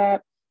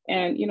concept.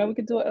 And, we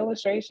could do an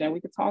illustration.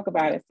 We could talk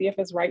about it, see if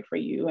it's right for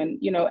you. And,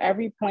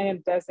 every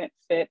plan doesn't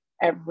fit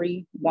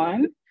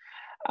everyone.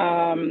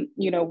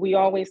 We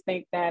always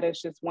think that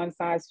it's just one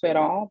size fit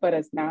all, but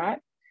it's not.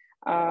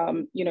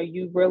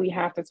 You really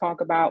have to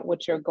talk about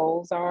what your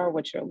goals are,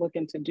 what you're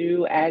looking to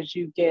do as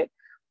you get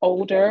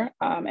older,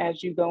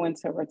 as you go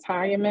into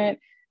retirement,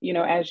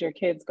 as your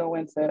kids go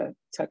into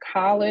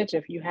college,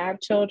 if you have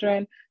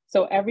children.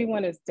 So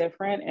everyone is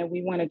different, and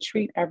we want to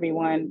treat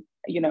everyone,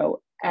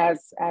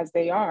 as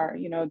they are,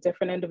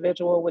 different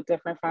individual with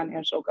different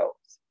financial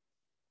goals.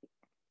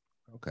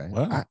 Okay.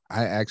 Wow.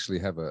 I actually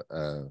have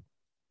a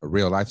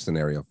real life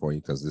scenario for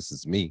you, because this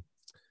is me.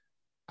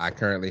 I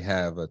currently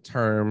have a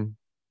term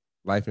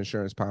life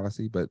insurance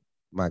policy, but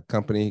my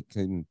company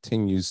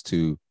continues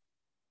to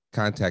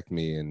contact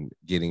me and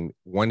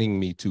wanting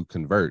me to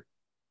convert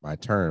my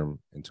term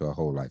into a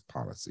whole life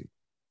policy.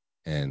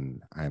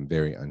 And I'm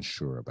very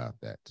unsure about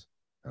that.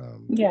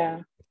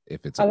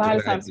 If it's a lot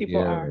of times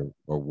people are,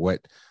 or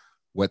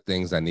what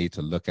things I need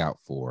to look out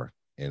for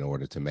in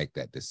order to make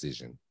that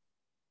decision.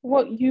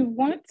 Well, you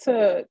want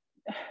to,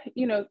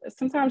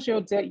 sometimes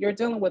you're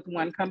dealing with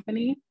one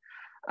company.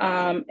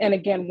 And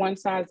again, one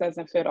size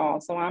doesn't fit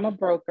all. So I'm a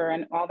broker,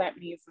 and all that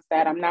means is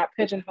that I'm not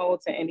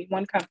pigeonholed to any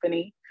one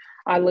company.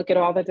 I look at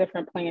all the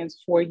different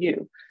plans for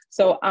you.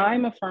 So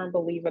I'm a firm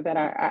believer that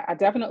I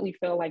definitely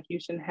feel like you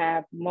should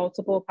have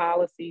multiple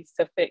policies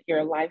to fit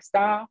your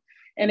lifestyle.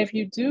 And if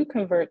you do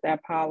convert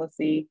that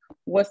policy,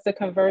 what's the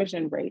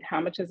conversion rate? How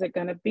much is it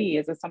going to be?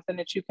 Is it something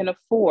that you can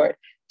afford?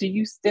 Do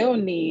you still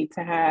need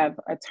to have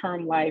a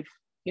term life,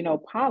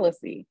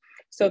 policy?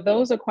 So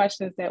those are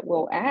questions that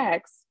we'll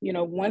ask,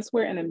 once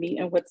we're in a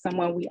meeting with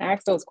someone, we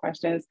ask those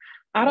questions.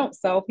 I don't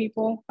sell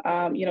people.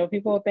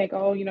 People think,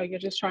 oh, you're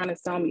just trying to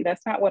sell me.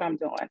 That's not what I'm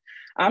doing.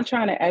 I'm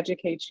trying to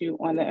educate you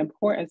on the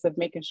importance of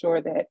making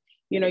sure that,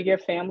 your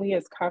family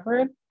is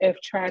covered if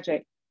a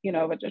tragic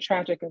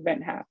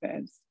event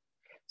happens.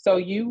 So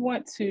you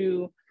want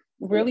to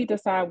really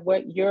decide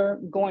what you're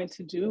going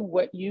to do,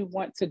 what you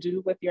want to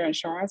do with your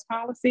insurance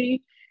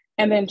policy.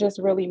 And then just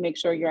really make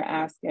sure you're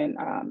asking,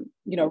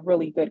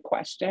 really good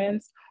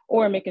questions.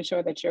 or making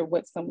sure that you're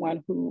with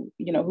someone who,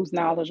 who's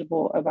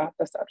knowledgeable about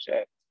the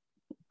subject.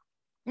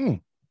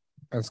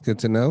 That's good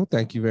to know.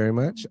 Thank you very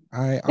much.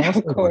 I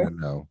also want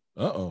to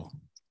know.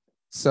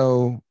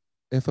 So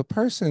if a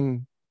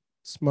person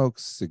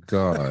smokes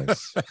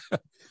cigars,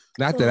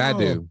 not that I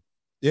do,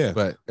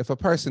 but if a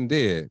person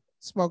did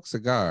smoke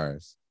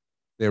cigars,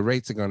 their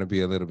rates are going to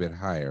be a little bit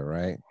higher,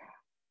 right?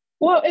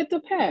 Well, it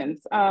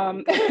depends.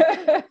 It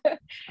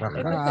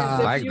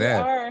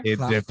depends. It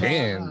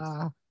depends.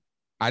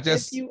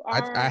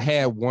 I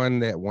had one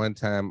that one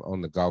time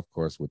on the golf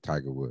course with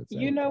Tiger Woods.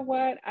 You know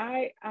what?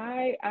 I've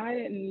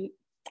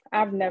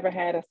never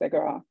had a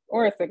cigar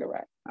or a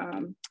cigarette.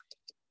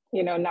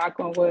 Knock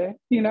on wood,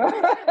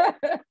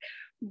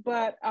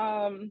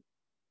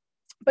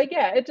 but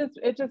yeah, it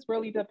just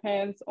really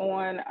depends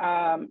on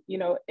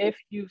if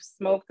you've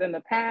smoked in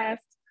the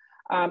past,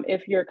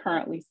 if you're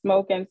currently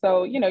smoking.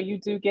 So, you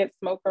do get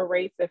smoker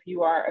rates if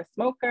you are a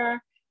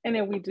smoker. And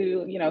then we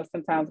do,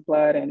 sometimes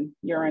blood and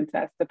urine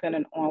tests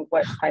depending on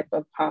what type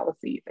of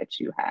policy that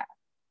you have.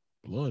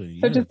 Blood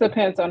and so it just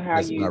depends on how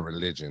That's my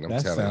religion.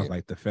 That sounds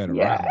like the federal.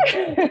 Yeah.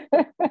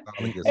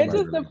 It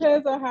just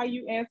depends on how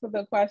you answer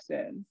the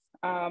questions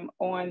on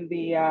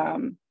the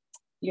on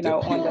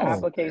the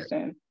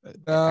application.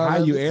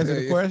 How you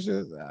answer the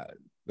questions?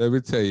 Let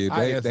me tell you,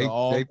 I answer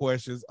all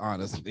questions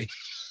honestly.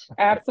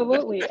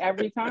 Absolutely,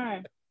 every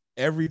time.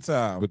 Every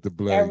time with the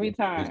blood. Every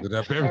time.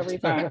 Every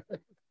time.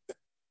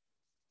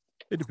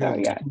 It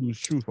depends on who's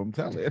truth. I'm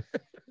telling you.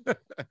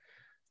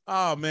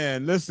 Oh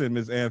man, listen,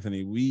 Ms.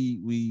 Anthony,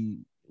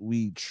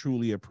 we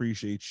truly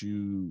appreciate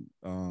you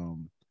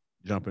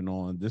jumping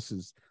on. This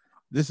is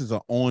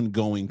an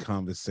ongoing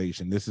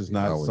conversation. This is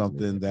not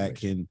something that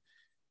can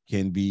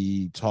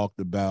be talked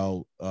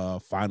about,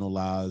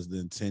 finalized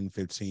in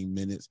 10-15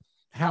 minutes.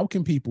 How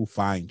can people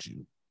find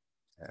you?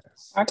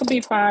 Yes. I can be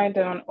found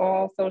on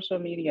all social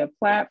media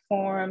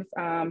platforms,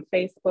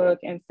 Facebook,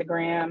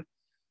 Instagram,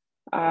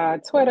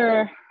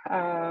 Twitter,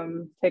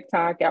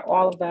 TikTok,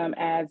 all of them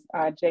as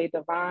J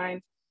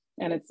Divine,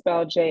 and it's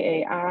spelled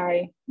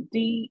Jaidevine.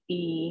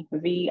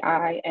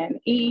 And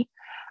you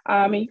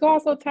can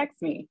also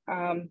text me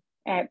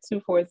at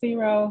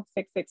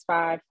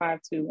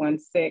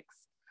 240-665-5216.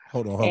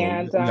 Hold on.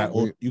 And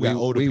you got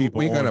older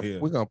people on here.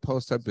 We're gonna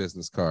post her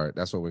business card.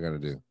 That's what we're gonna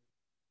do.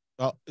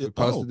 We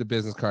posted the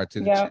business card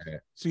to the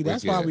chat. See,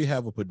 that's why we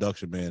have a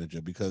production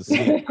manager, because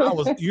you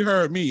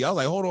heard me. I was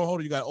like, hold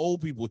on. You got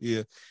old people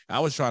here. I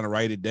was trying to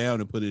write it down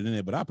and put it in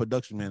there, but our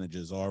production manager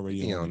is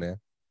already on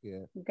there.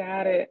 Yeah.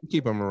 Got it.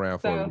 Keep him around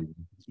for a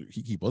reason.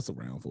 He keep us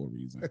around for a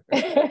reason.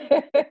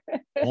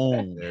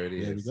 Boom. There it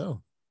is. There we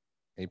go.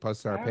 And he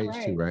posted our page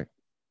too, right?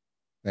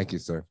 Thank you,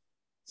 sir.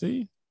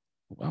 See?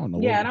 I don't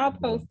know. Yeah, and I'll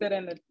post it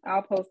in the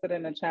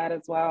chat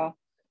as well.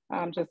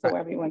 Just so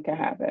everyone can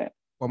have it.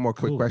 One more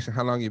quick question.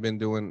 How long you been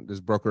doing this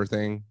broker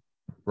insurance?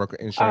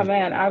 Oh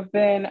man, I've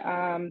been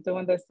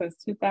doing this since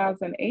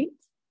 2008,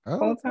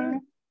 full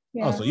time.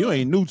 Yeah. Oh, so you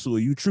ain't new to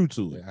it, you true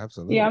to it. Yeah,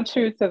 absolutely. Yeah, I'm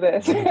true to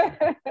this.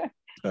 Yeah,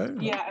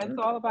 it's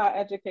all about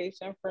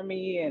education for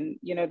me, and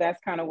that's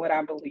kind of what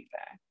I believe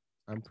in.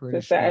 I'm pretty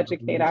just to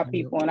educate our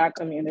people in our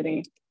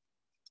community.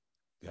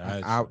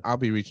 Gotcha. I'll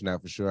be reaching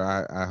out for sure.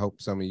 I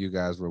hope some of you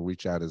guys will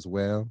reach out as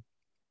well.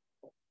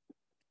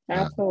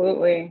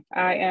 Absolutely.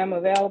 I am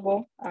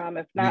available.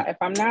 If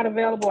I'm not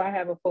available, I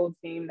have a full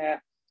team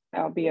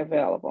that'll be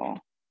available.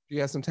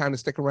 You have some time to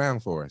stick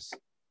around for us.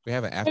 We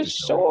have an after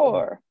show.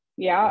 Sure.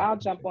 Yeah, I'll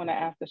jump on the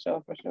after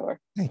show for sure.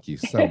 Thank you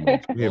so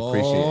much. We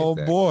appreciate it. Oh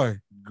boy.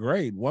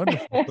 Great.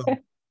 Wonderful.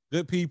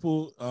 Good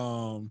people.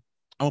 I'm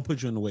gonna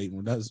put you in the waiting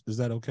room. Is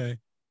that okay?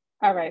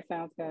 All right,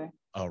 sounds good.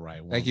 All right.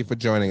 Wonderful. Thank you for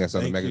joining us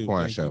on the Mega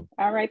Quan Show.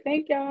 All right,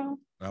 thank y'all.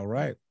 All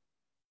right.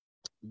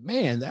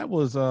 Man, that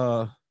was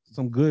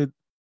some good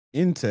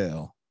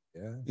intel.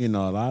 Yeah.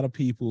 A lot of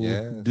people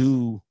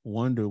do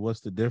wonder what's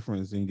the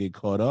difference and get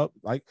caught up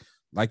like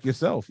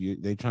yourself.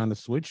 They trying to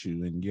switch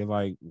you and you're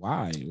like,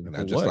 why? And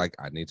I'm just like,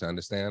 I need to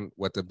understand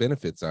what the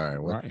benefits are.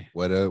 And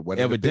what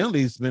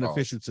evidently it's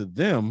beneficial to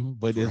them,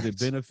 but is it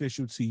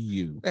beneficial to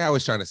you? They're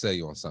always trying to sell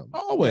you on something.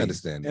 Always. I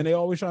understand. And they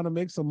always trying to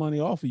make some money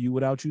off of you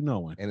without you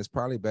knowing. And it's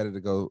probably better to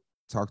go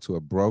talk to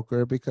a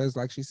broker because,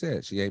 like she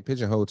said, she ain't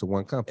pigeonholed to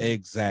one company.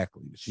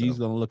 Exactly. She's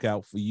going to look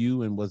out for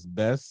you and what's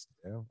best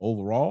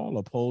overall,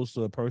 opposed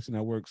to a person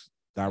that works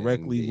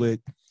directly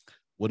with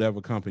whatever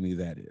company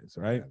that is,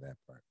 right? Yeah, that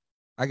part.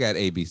 I got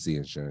ABC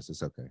insurance.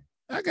 It's okay.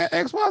 I got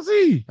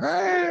XYZ.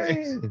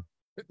 Hey.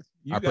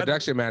 Our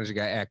production manager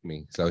got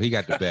Acme, so he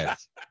got the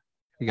best.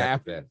 He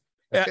got the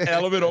best.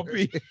 Elemental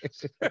P.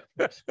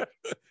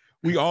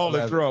 We all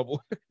in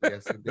trouble.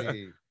 Yes,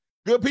 indeed.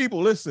 Good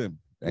people, listen.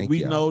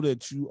 We know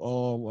that you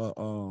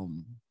all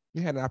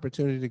you had an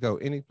opportunity to go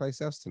any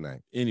place else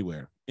tonight.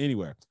 Anywhere.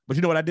 But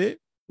you know what I did?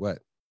 What?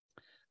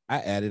 I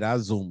added our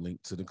Zoom link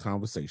to the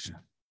conversation.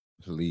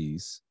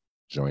 Please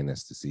join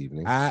us this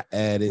evening.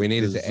 We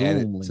needed to add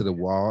it to the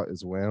wall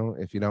as well,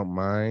 if you don't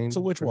mind.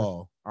 So which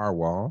wall? Our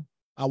wall.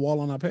 Our wall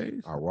on our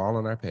page? Our wall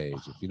on our page,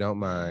 if you don't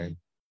mind.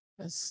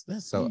 That's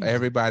so easy.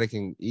 Everybody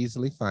can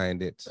easily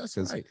find it. That's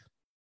right.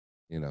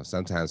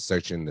 sometimes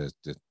searching the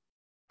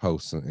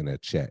posts in a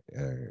chat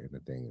in the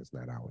thing is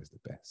not always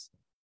the best.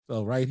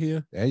 So right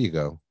here. There you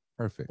go.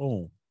 Perfect.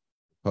 Boom.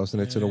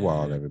 Posting it to the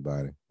wall,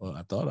 everybody. Well,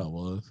 I thought I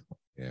was.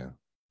 Yeah.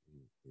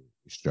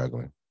 You're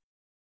struggling.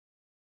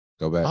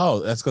 Go back. Oh,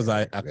 that's because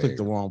I clicked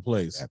the wrong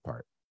place. That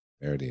part.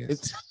 There it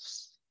is.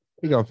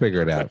 We're going to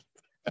figure it out.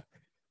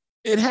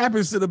 It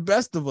happens to the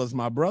best of us,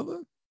 my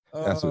brother.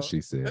 That's what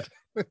she said.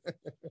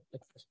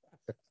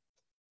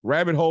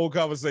 Rabbit hole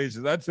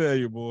conversations. I tell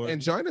you, boy.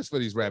 And join us for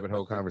these rabbit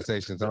hole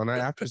conversations on our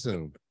after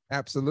Zoom.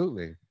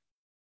 Absolutely.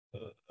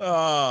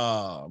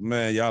 Oh,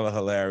 man, y'all are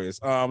hilarious.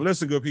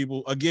 Listen, good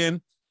people.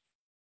 Again,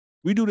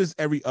 we do this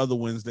every other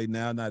Wednesday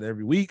now, not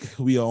every week.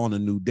 We are on a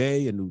new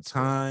day, a new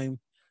time.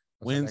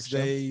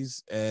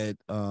 Wednesdays at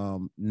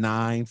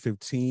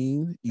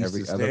 9:15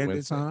 Eastern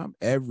Standard Time.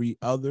 Every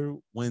other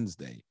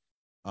Wednesday.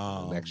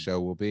 The next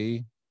show will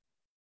be.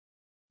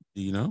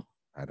 Do you know?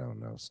 I don't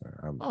know, sir.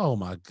 Oh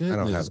my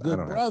goodness, I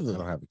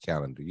don't have a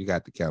calendar. You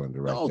got the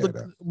calendar right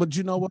there. But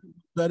you know what?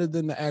 Better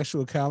than the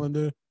actual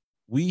calendar,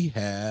 we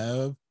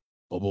have.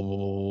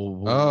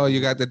 Oh,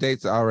 you got the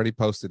dates already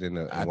posted in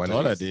the. I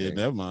thought I did.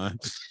 Never mind.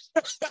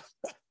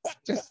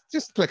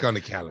 just click on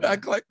the calendar. I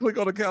click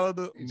on the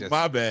calendar.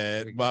 My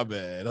bad.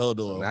 Hold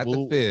on. Not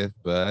the 5th,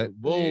 but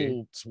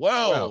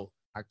 12.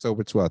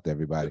 October 12th,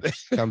 everybody.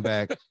 Come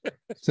back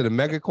to the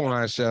Mega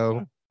Quan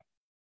Show.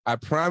 I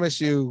promise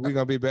you, we're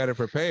gonna be better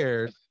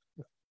prepared.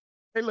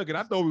 Hey, look,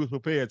 I thought we were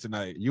prepared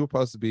tonight. You were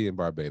supposed to be in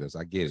Barbados.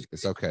 I get it.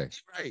 It's okay.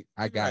 Right.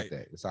 I got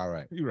that. It's all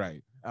right. You're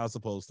right. I was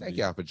supposed to. Thank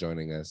y'all for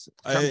joining us.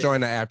 Come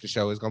join the after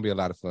show. It's gonna be a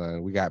lot of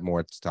fun. We got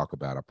more to talk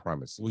about. I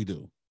promise. We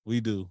do,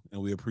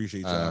 and we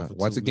appreciate y'all.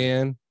 Once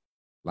again,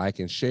 like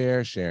and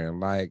share and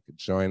like.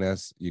 Join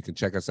us. You can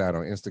check us out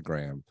on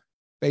Instagram,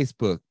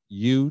 Facebook,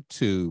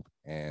 YouTube,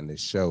 and the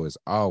show is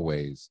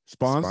always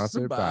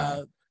sponsored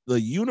by the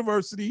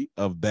University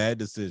of Bad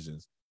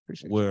Decisions,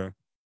 where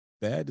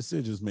bad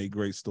decisions make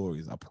great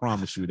stories. I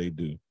promise you they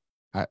do.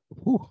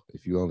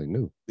 If you only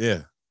knew.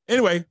 Yeah.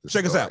 Anyway,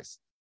 check us out.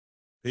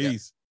 Peace.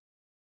 Yep.